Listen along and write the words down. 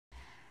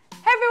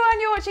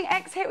you're watching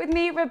XFIT with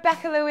me,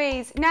 Rebecca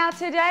Louise. Now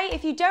today,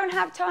 if you don't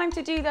have time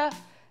to do the,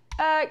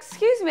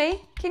 excuse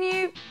me,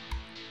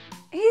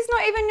 he's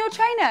not even your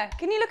trainer.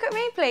 Can you look at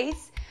me,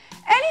 please?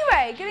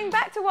 Anyway, getting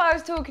back to what I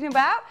was talking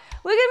about,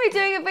 we're going to be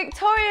doing a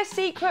Victoria's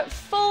Secret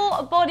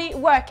full body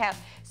workout.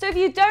 So if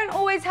you don't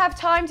always have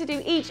time to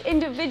do each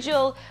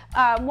individual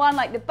one,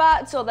 like the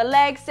butts or the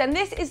legs, then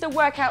this is the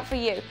workout for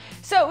you.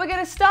 So we're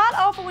going to start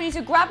off, I want you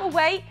to grab a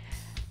weight.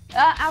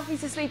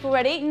 Alfie's asleep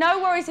already.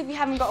 No worries if you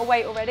haven't got a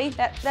weight already.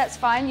 That's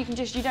fine. You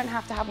don't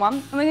have to have one.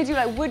 And we're going to do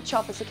like wood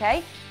choppers,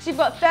 okay? So you've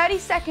got 30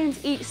 seconds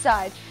each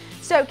side.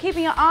 So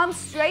keeping your arms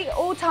straight at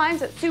all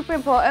times, that's super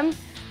important.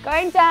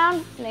 Going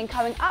down and then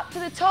coming up to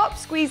the top,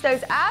 squeeze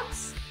those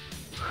abs.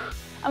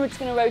 And we're just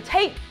going to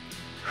rotate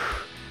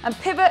and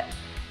pivot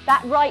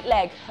that right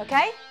leg,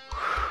 okay?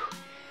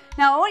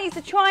 Now I want you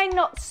to try and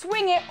not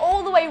swing it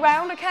all the way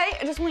around, okay?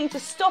 I just want you to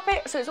stop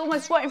it so it's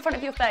almost right in front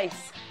of your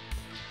face.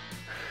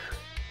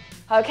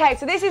 Okay,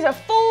 so this is a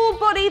full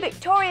body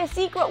Victoria's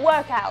Secret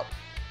workout.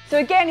 So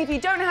again, if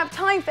you don't have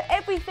time for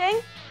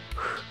everything,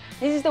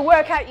 this is the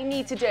workout you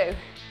need to do.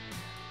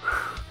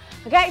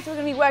 Okay, so we're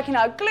going to be working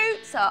our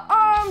glutes, our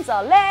arms,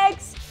 our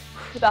legs,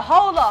 the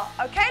whole lot.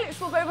 Okay, let's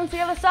walk over onto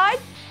the other side,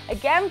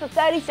 again for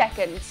 30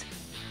 seconds.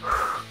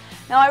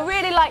 Now I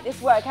really like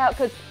this workout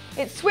because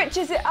it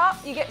switches it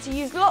up. You get to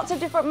use lots of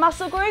different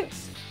muscle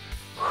groups.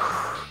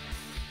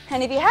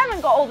 And if you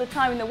haven't got all the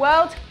time in the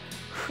world,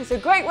 it's a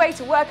great way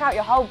to work out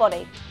your whole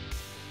body.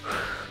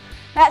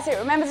 That's it.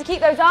 Remember to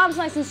keep those arms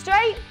nice and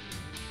straight.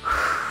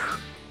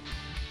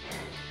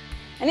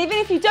 And even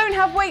if you don't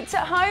have weights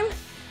at home,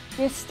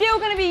 you're still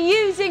going to be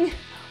using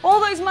all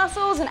those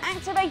muscles and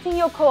activating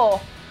your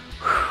core.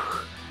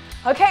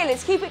 Okay,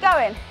 let's keep it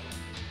going.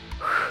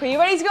 Are you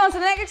ready to go on to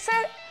the next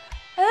exercise?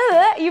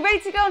 Are you ready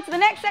to go on to the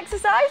next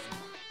exercise?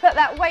 Put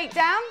that weight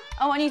down.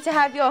 I want you to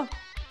have your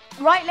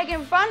right leg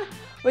in front.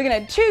 We're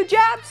going to do 2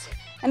 jabs.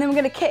 And then we're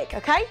going to kick,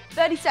 okay?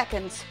 30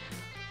 seconds.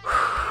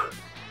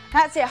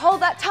 That's it.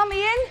 Hold that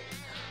tummy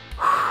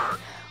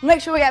in.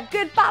 Make sure we have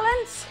good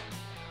balance.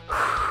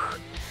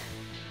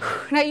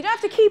 Now, you don't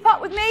have to keep up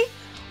with me,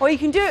 or you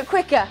can do it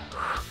quicker.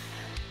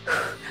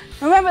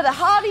 Remember, the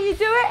harder you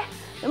do it,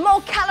 the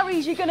more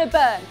calories you're going to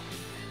burn.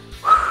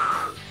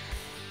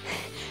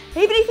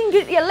 Even if you can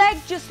get your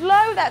legs just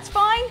low, that's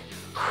fine.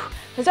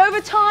 Because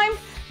over time,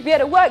 you'll be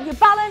able to work your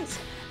balance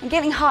and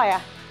getting higher.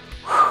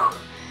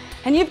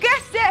 And you've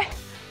guessed it.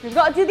 We've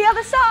got to do the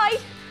other side.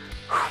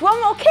 One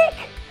more kick.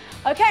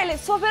 Okay,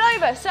 let's swap it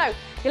over. So,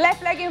 your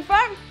left leg in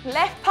front,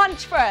 left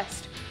punch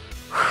first.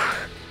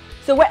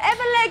 So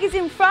whatever leg is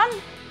in front,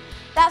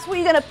 that's what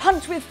you're going to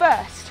punch with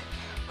first.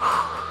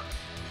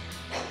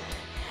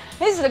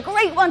 This is a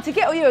great one to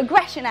get all your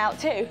aggression out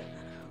too.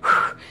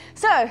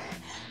 So,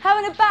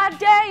 having a bad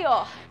day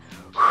or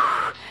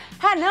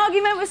had an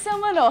argument with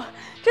someone or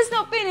just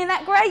not feeling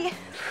that great,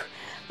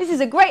 this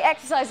is a great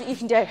exercise that you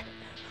can do.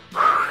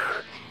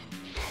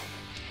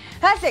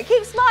 That's it,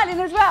 keep smiling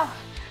as well.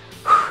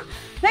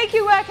 Make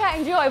your workout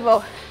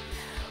enjoyable.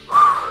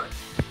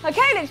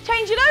 Okay, let's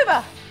change it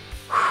over.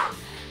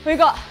 We've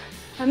got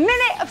a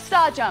minute of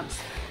star jumps.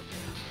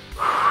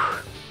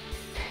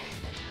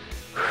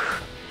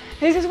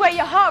 This is where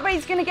your heart rate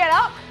is going to get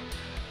up.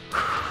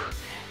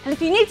 And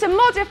if you need to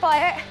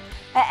modify it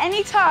at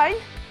any time,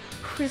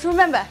 just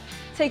remember,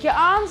 take your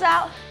arms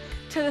out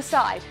to the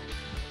side.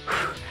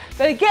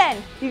 But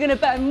again, you're going to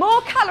burn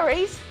more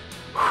calories.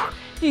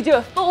 You do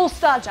a full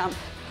star jump.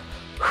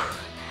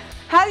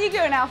 How are you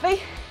doing, Alfie?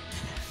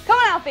 Come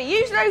on, Alfie,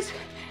 use those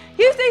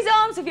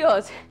arms of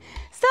yours.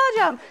 Star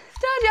jump,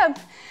 star jump.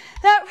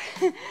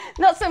 No,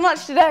 not so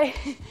much today.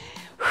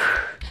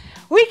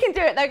 We can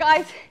do it though,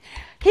 guys.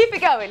 Keep it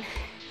going.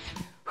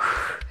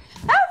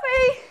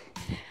 Alfie!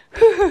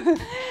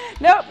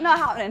 Nope, not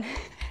happening.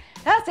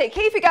 That's it,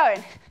 keep it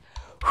going.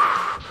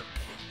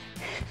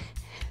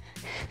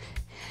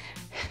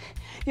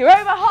 You're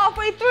over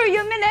halfway through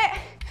your minute.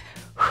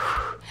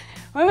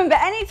 Remember,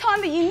 any time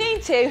that you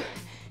need to,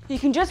 you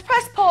can just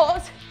press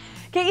pause,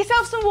 get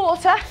yourself some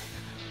water,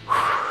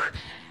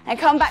 and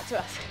come back to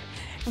us.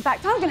 In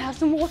fact, I'm going to have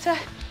some water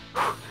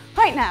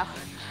right now.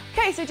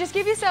 Okay, so just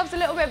give yourselves a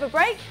little bit of a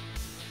break.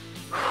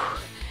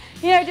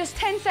 You know, just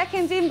 10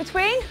 seconds in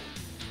between.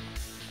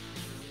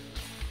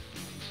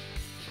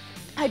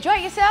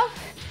 Hydrate yourself.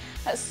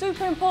 That's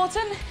super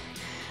important.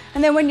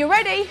 And then when you're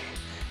ready,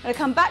 I'm going to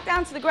come back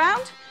down to the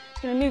ground.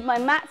 I'm going to move my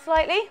mat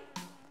slightly.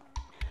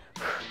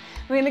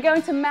 We're going to go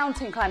into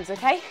mountain climbs,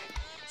 okay?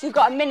 So you've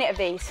got a minute of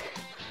these.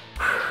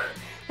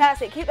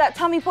 That's it, keep that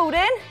tummy pulled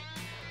in.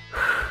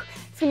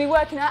 It's going to be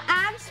working our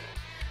abs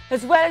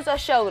as well as our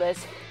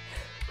shoulders.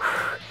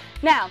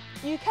 Now,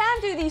 you can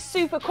do these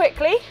super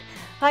quickly,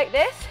 like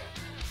this.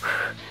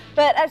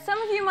 But as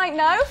some of you might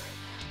know,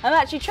 I'm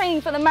actually training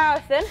for the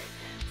marathon.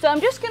 So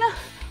I'm just going to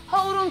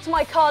hold on to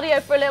my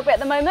cardio for a little bit at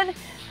the moment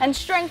and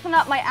strengthen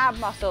up my ab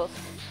muscles.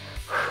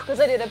 Because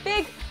I did a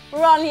big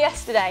run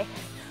yesterday.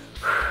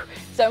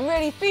 So I'm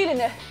really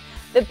feeling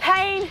the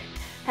pain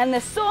and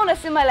the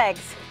soreness in my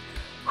legs.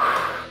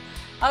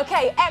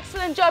 Okay,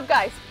 excellent job,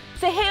 guys.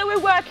 So here we're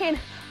working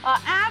our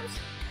abs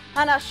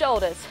and our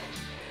shoulders.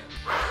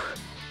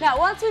 Now,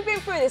 once we've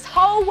been through this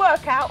whole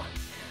workout,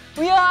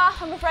 we are,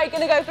 I'm afraid,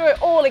 going to go through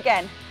it all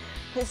again.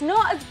 It's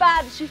not as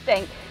bad as you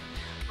think.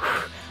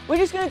 We're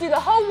just going to do the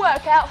whole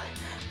workout,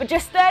 but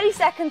just 30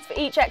 seconds for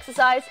each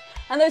exercise,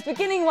 and those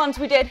beginning ones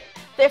we did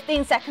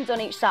 15 seconds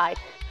on each side.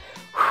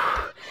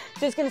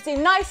 So it's going to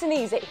seem nice and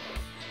easy.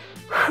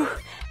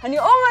 And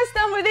you're almost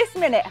done with this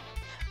minute.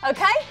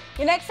 Okay,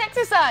 your next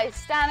exercise,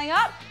 standing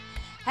up.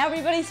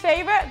 Everybody's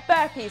favorite,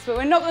 burpees, but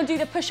we're not going to do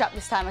the push-up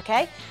this time,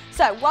 okay?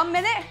 So 1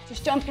 minute,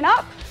 just jumping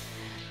up,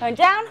 going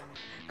down,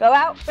 go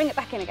out, bring it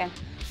back in again.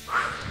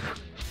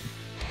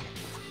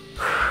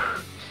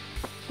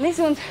 And this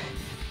one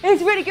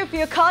is really good for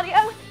your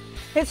cardio.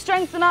 It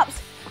strengthens up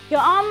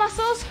your arm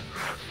muscles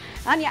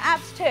and your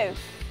abs too.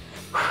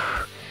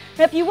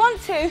 Now if you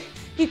want to,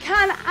 you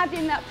can add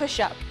in that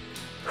push-up.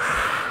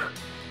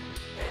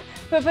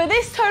 But for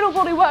this total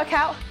body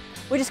workout,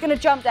 we're just going to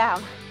jump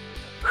down.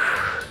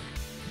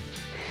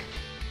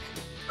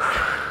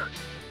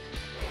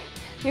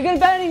 You're going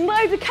to be burning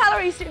loads of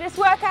calories through this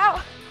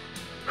workout.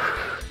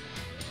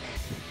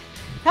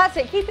 That's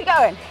it, keep it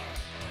going.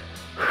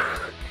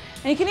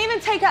 And you can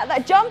even take out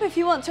that jump if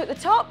you want to at the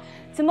top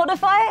to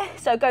modify it.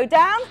 So go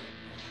down,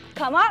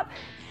 come up,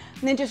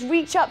 and then just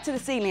reach up to the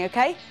ceiling,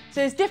 okay?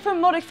 So there's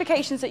different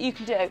modifications that you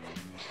can do.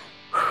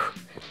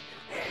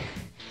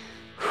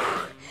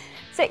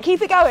 So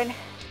keep it going.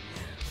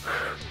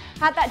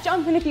 Add that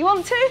jump in if you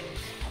want to.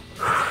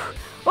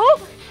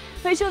 Oh,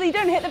 make sure that you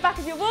don't hit the back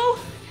of your wall.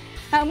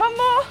 And one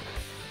more.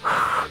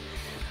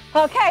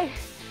 Okay,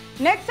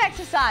 next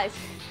exercise.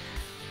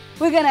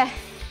 We're gonna,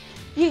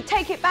 you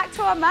take it back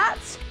to our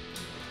mats.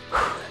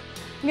 I'm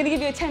gonna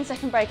give you a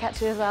 10-second break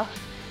actually as well,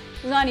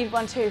 because I need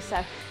one too,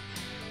 so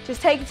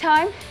just take your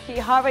time, get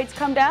your heart rate to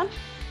come down,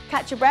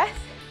 catch your breath.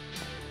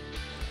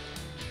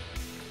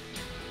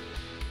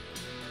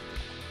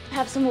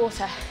 Have some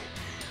water.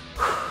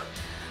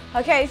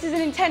 Okay, this is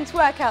an intense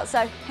workout,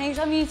 so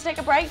anytime you need to take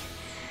a break,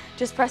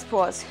 just press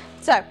pause.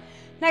 So,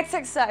 next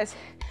exercise,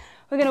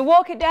 we're gonna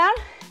walk it down.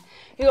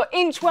 You've got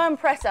inchworm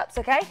press ups,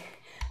 okay?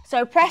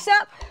 So press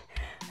up,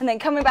 and then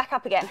coming back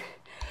up again.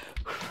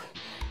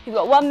 You've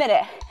got 1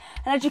 minute.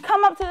 And as you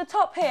come up to the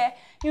top here,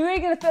 you're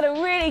really gonna feel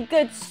a really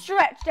good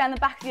stretch down the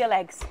back of your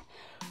legs.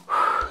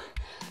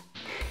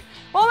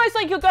 Almost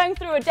like you're going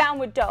through a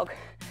downward dog.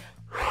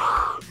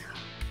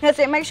 That's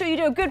it, make sure you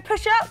do a good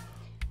push up.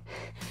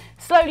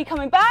 Slowly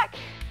coming back,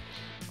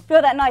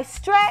 feel that nice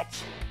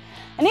stretch.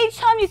 And each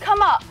time you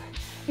come up,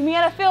 you're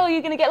gonna feel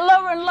you're gonna get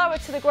lower and lower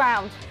to the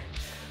ground.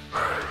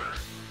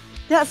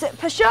 That's it,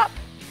 push up.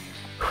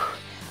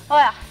 Oh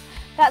yeah,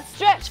 that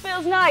stretch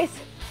feels nice.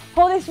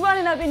 All this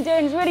running I've been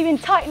doing has really been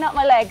tightening up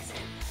my legs.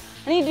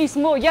 I need to do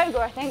some more yoga,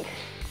 I think.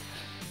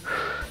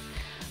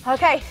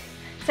 Okay,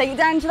 take it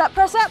down to that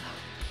press up.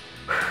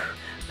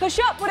 Push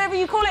up, whatever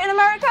you call it in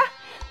America.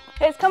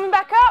 It's coming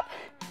back up.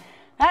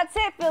 That's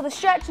it, feel the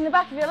stretch in the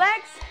back of your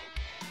legs.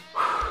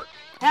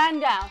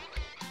 And down.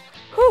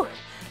 Whew.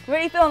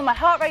 Really feeling my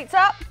heart rate's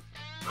up.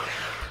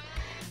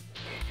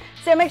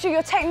 So make sure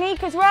your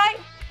technique is right.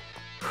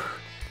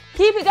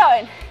 Keep it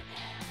going.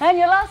 And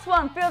your last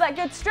one, feel that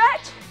good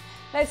stretch.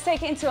 Let's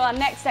take it into our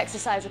next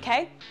exercise,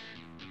 okay?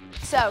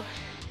 So,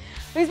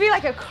 this will be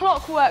like a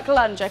clockwork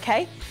lunge,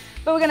 okay?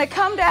 But we're gonna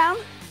come down,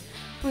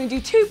 we're gonna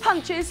do 2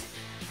 punches,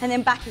 and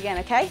then back again,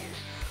 okay?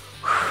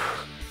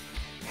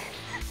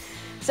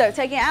 So,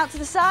 taking it out to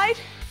the side,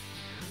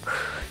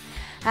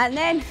 and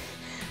then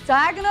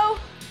diagonal,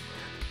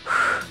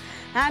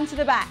 and to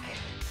the back.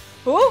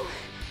 Ooh,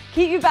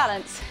 keep your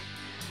balance.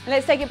 And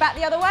let's take it back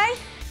the other way.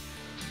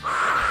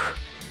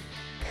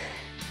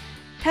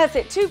 That's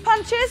it, 2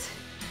 punches,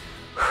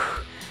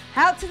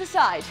 out to the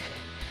side,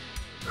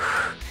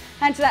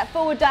 and to that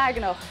forward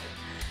diagonal.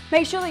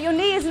 Make sure that your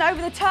knee isn't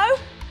over the toe.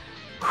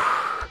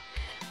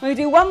 We're gonna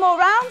do 1 more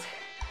round.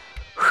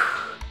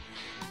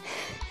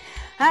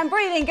 And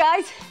breathe in,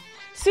 guys,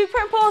 super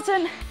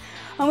important,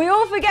 and we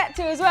all forget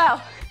to as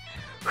well.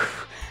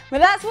 But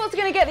that's what's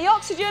gonna get the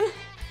oxygen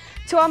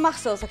to our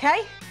muscles,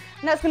 okay?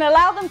 And that's gonna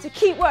allow them to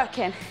keep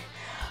working.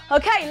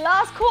 Okay,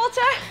 last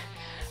quarter,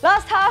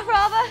 last half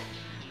rather.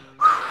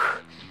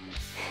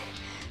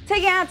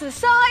 Take it out to the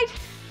side,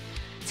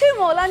 2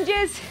 more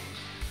lunges.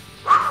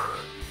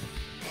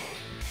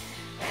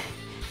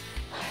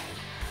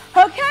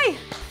 Okay,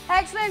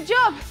 excellent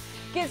job.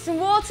 Get some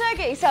water,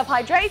 get yourself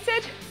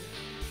hydrated.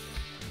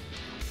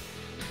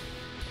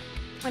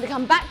 I'm gonna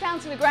come back down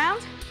to the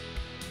ground.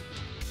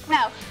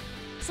 Now,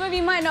 some of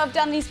you might not have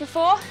done these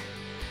before,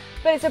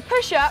 but it's a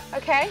push-up,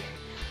 okay?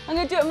 I'm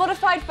gonna do it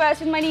modified first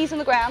with my knees on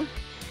the ground.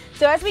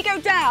 So as we go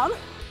down,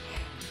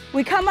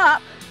 we come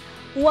up,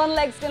 1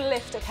 leg's gonna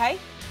lift, okay?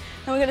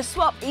 And we're gonna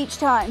swap each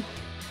time.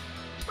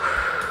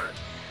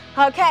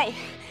 Okay,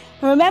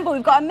 and remember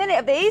we've got a minute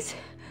of these.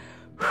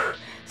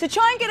 So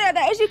try and get it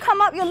that as you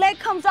come up, your leg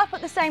comes up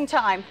at the same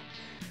time.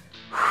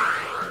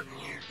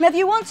 Now if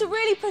you want to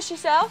really push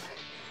yourself,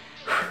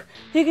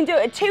 you can do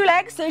it at 2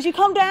 legs. So as you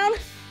come down,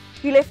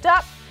 you lift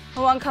up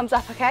and 1 comes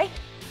up, okay?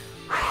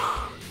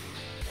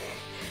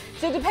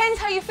 So it depends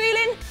how you're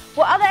feeling,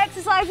 what other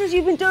exercises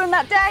you've been doing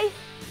that day.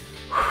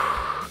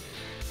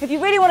 If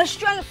you really want to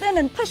strengthen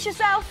and push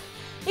yourself,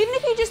 even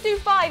if you just do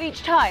 5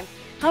 each time,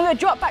 I'm going to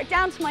drop back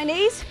down to my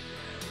knees.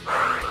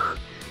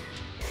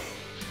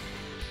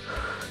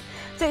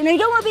 So you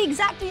don't want to be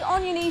exactly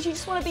on your knees, you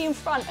just want to be in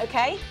front,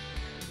 okay?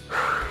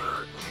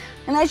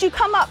 And as you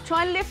come up,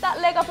 try and lift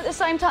that leg up at the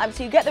same time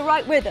so you get the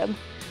right rhythm.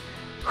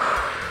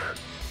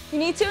 You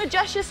need to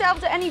adjust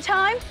yourself at any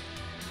time.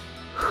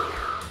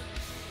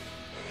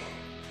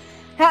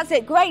 That's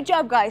it, great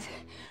job guys.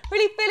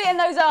 Really feel it in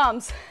those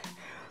arms.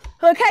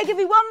 Okay, give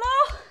me one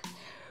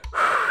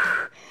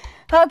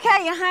more.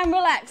 Okay, your hand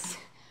relaxed.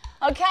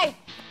 Okay,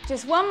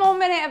 just one more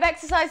minute of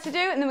exercise to do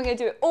and then we're gonna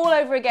do it all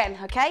over again,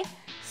 okay?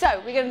 So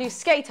we're gonna do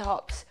skater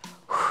hops.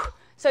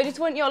 So just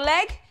want your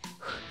leg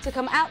to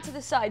come out to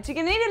the side. So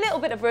you're gonna need a little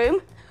bit of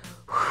room.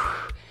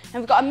 And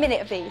we've got a minute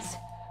of these.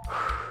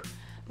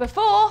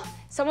 Before,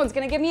 someone's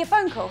gonna give me a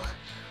phone call.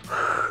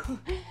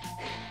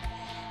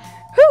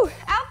 Whew,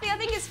 Alfie, I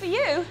think it's for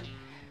you.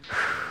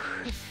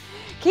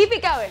 Keep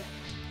it going.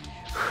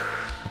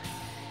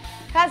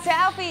 That's it,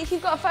 Alfie, if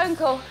you've got a phone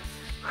call,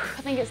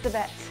 I think it's the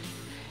vets.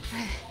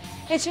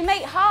 It's your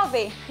mate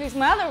Harvey, who's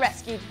my other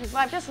rescued,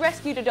 I've just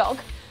rescued a dog,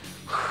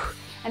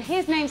 and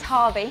his name's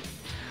Harvey,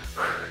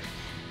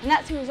 and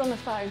that's who was on the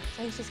phone,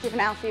 so he's just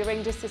given Alfie a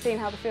ring just to see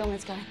how the film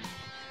is going.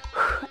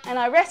 And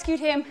I rescued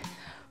him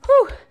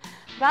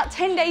about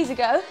 10 days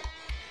ago,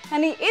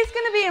 and he is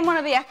going to be in one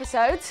of the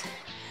episodes,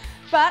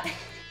 but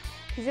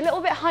he's a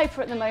little bit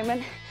hyper at the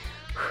moment.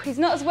 He's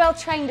not as well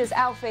trained as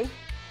Alfie.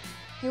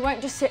 He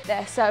won't just sit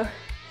there, so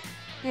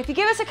if you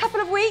give us a couple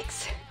of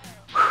weeks,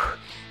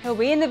 he'll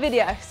be in the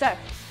video. So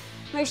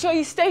make sure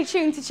you stay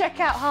tuned to check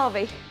out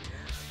Harvey.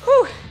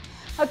 Whew.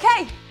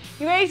 Okay,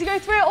 you ready to go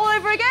through it all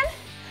over again?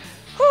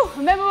 Whew.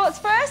 Remember what's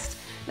first?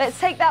 Let's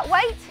take that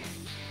weight.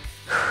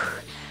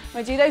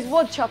 We'll do those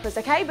wad choppers,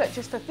 okay? But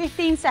just for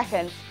 15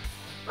 seconds.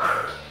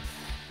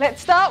 Let's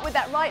start with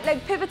that right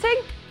leg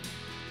pivoting.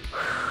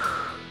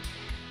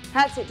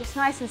 That's it, just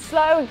nice and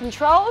slow and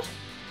controlled.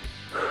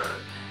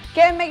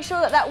 Again, make sure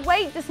that that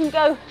weight doesn't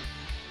go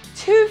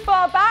too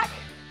far back.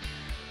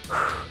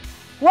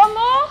 One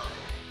more,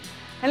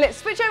 and let's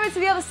switch over to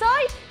the other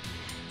side,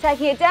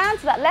 taking it down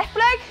to that left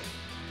leg.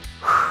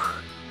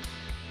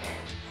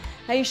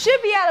 Now you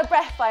should be out of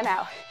breath by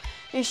now.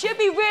 You should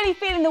be really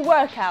feeling the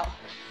workout.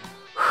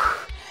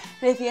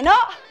 And if you're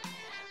not,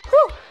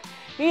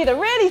 you're either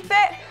really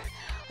fit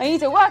or you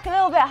need to work a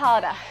little bit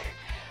harder.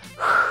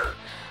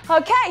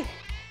 Okay,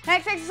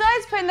 next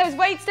exercise, putting those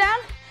weights down.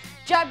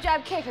 Jab,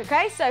 jab, kick,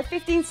 okay? So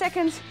 15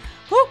 seconds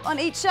on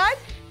each side.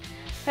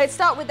 Let's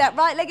start with that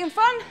right leg in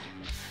front.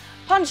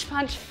 Punch,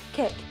 punch,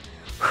 kick.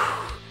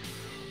 I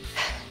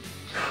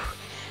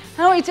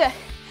want you to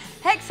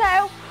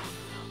exhale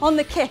on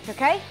the kick,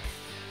 okay?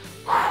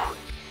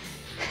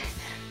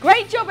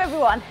 Great job,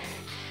 everyone.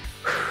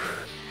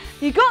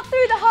 You got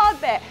through the hard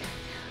bit.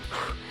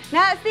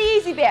 Now it's the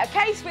easy bit,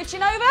 okay?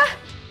 Switching over.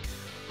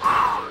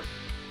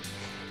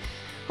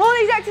 All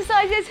these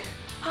exercises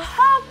are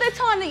half the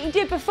time that you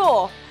did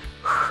before.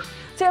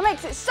 So it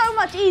makes it so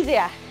much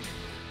easier.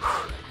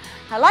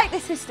 I like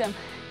this system.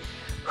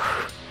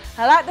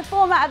 I like the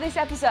format of this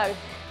episode.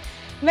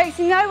 It makes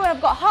me know when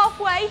I've got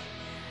halfway,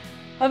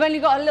 I've only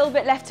got a little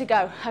bit left to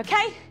go,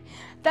 okay?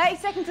 30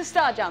 seconds of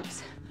star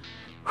jumps.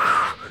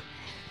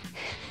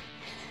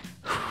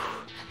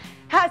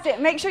 That's it,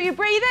 make sure you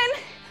breathe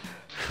in.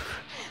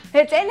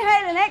 Let's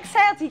inhale and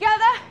exhale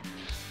together.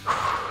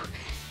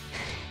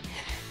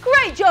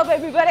 Great job,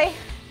 everybody.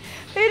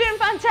 You're doing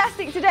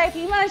fantastic today if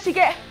you managed to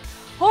get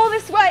all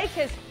this way,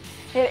 because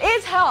it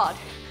is hard.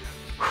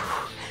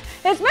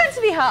 It's meant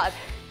to be hard.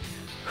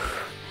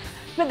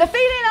 But the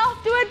feeling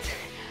afterwards,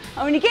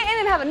 and when you get in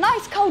and have a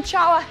nice cold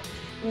shower,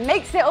 it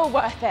makes it all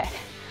worth it.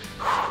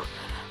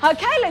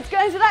 Okay, let's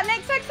go into that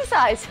next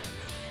exercise.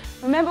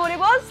 Remember what it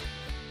was?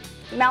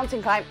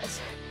 Mountain climbers.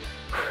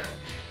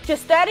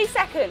 Just 30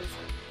 seconds.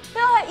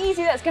 Feel how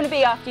easy that's going to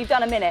be after you've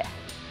done a minute.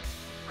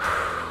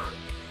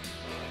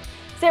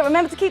 So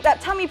remember to keep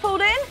that tummy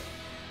pulled in.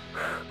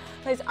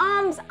 Those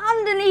arms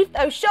underneath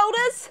those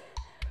shoulders.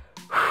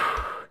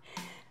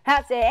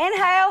 That's it,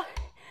 inhale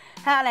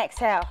and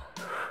exhale.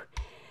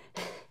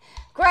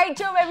 Great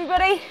job,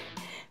 everybody.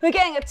 We're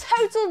getting a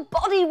total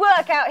body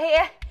workout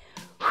here.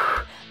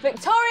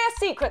 Victoria's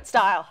Secret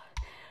style,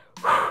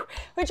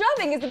 which I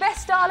think is the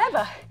best style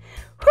ever.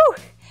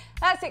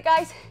 That's it,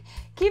 guys.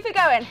 Keep it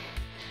going.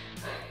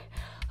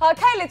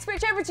 Okay, let's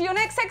switch over to your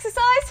next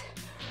exercise.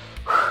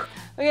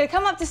 We're going to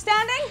come up to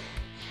standing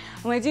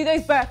and we're going to do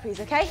those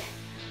burpees, okay?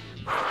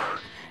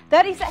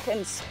 30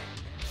 seconds.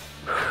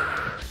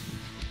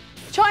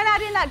 Try and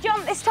add in that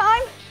jump this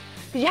time,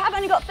 because you have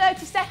only got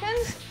 30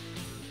 seconds.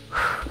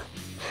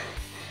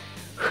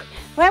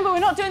 Remember, we're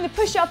not doing the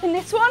push-up in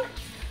this one.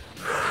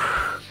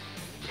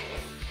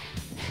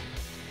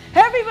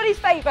 Everybody's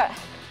favourite.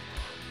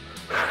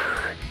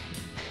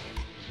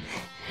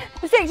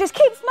 That's it, just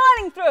keep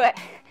smiling through it,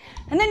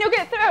 and then you'll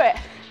get through it.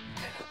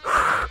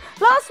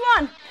 Last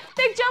one,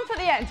 big jump at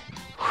the end.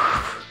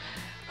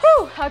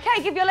 Whew,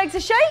 okay, give your legs a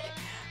shake.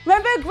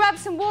 Remember, grab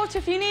some water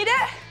if you need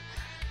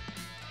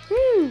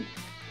it.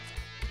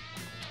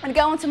 And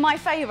go on to my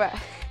favorite.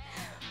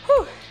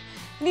 Whew.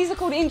 These are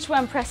called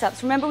inchworm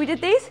press-ups. Remember we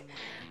did these?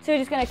 So you're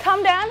just gonna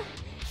come down,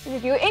 as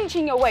if you're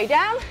inching your way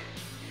down,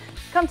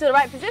 come to the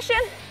right position,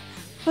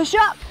 push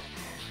up,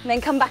 and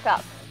then come back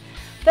up.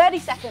 30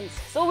 seconds,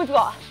 that's all we've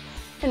got.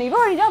 And you've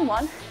already done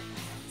one.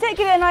 Take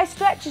it a nice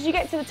stretch as you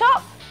get to the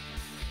top.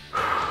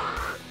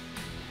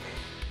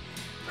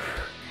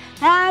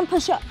 And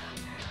push up.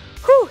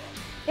 Whew.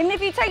 Even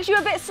if it takes you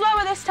a bit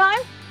slower this time,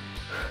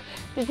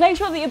 just make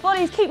sure that your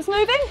body keeps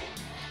moving.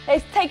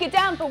 Let's take it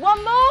down for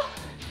one more.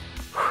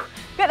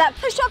 Get that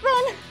push up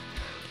in.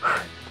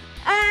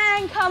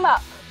 And come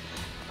up.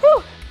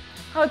 Whew.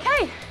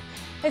 Okay,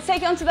 let's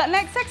take it on to that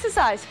next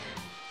exercise.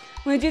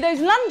 We're gonna do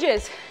those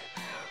lunges.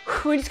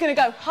 We're just gonna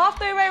go half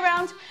the way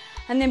around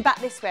and then back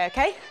this way,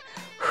 okay?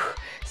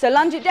 So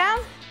lunge it down,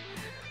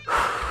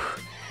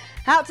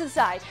 out to the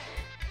side,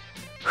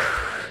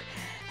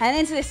 and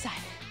then to this side.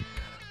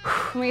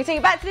 We're gonna take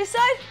it back to this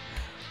side.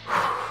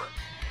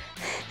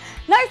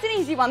 Nice and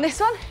easy one, this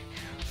one.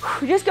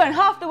 We're just going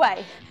half the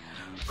way.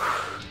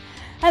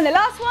 And the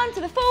last one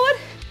to the forward.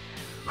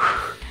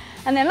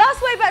 And then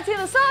last way back to the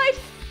other side.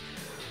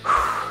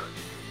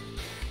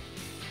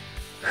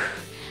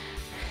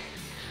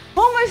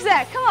 Almost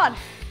there, come on.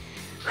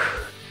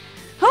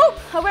 Oh,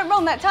 I went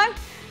wrong that time.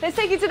 Let's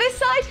take it to this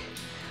side.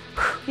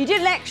 You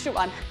did an extra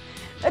one.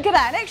 Look at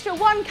that, an extra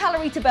 1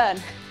 calorie to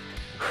burn.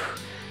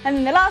 And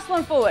then the last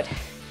one forward.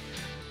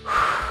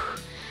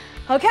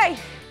 Okay,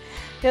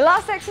 the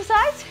last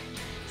exercise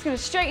is going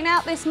to straighten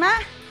out this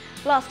mat.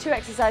 Last 2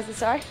 exercises,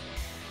 sorry.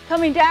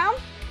 Coming down,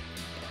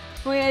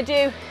 we're going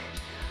to do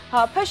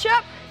our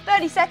push-up,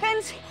 30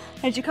 seconds.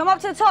 As you come up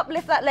to the top,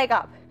 lift that leg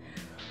up.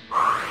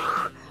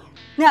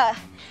 Now,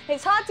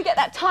 it's hard to get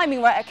that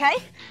timing right,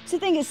 okay? So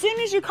think as soon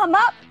as you come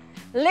up,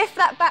 lift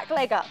that back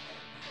leg up.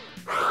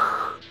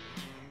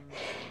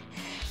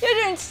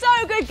 You're doing so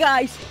good,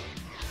 guys.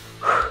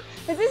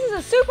 Because this is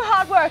a super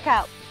hard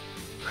workout.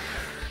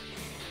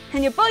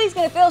 And your body's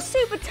gonna feel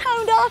super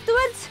toned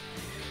afterwards.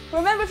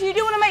 Remember, if you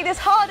do wanna make this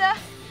harder,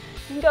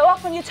 you can go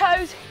up on your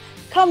toes,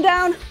 come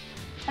down,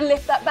 and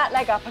lift that back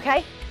leg up,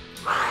 okay?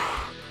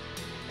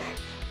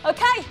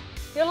 Okay,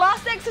 your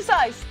last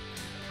exercise.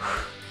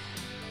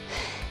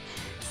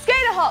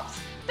 Skater hops,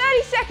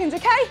 30 seconds,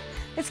 okay?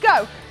 Let's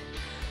go.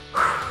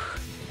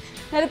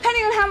 Now,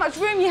 depending on how much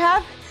room you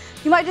have,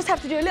 you might just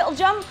have to do a little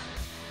jump.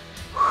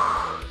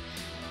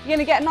 You're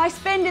gonna get a nice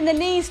bend in the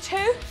knees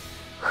too.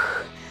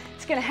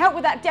 It's gonna help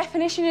with that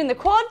definition in the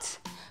quads.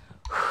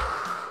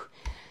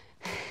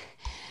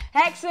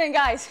 Excellent,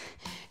 guys.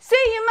 See,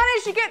 you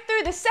managed to get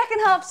through the second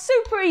half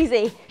super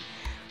easy.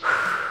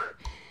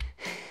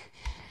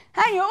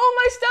 And you're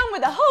almost done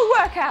with the whole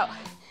workout.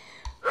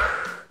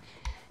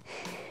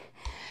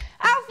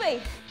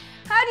 Alfie,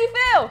 how do you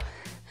feel?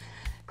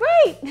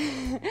 Great.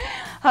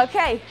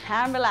 Okay,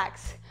 and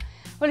relax.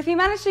 Well, if you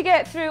managed to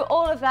get through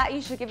all of that,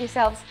 you should give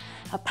yourselves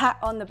a pat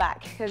on the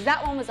back, because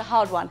that one was a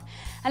hard one.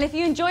 And if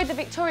you enjoyed the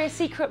Victoria's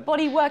Secret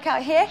body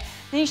workout here,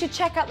 then you should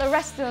check out the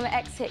rest of them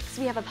at XFIT.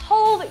 We have a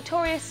whole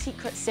Victoria's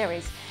Secret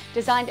series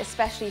designed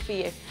especially for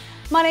you.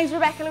 My name's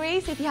Rebecca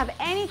Louise. If you have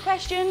any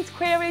questions,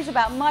 queries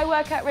about my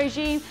workout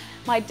regime,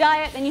 my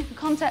diet, then you can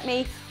contact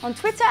me on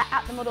Twitter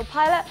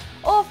 @TheModelPilot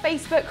or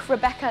Facebook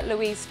Rebecca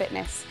Louise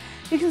Fitness.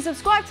 You can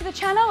subscribe to the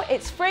channel,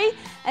 it's free,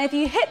 and if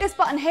you hit this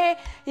button here,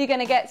 you're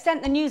gonna get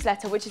sent the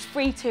newsletter, which is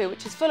free too,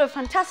 which is full of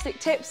fantastic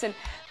tips and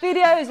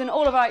videos and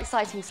all of our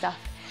exciting stuff.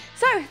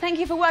 So, thank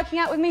you for working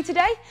out with me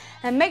today,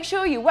 and make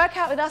sure you work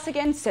out with us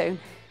again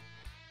soon.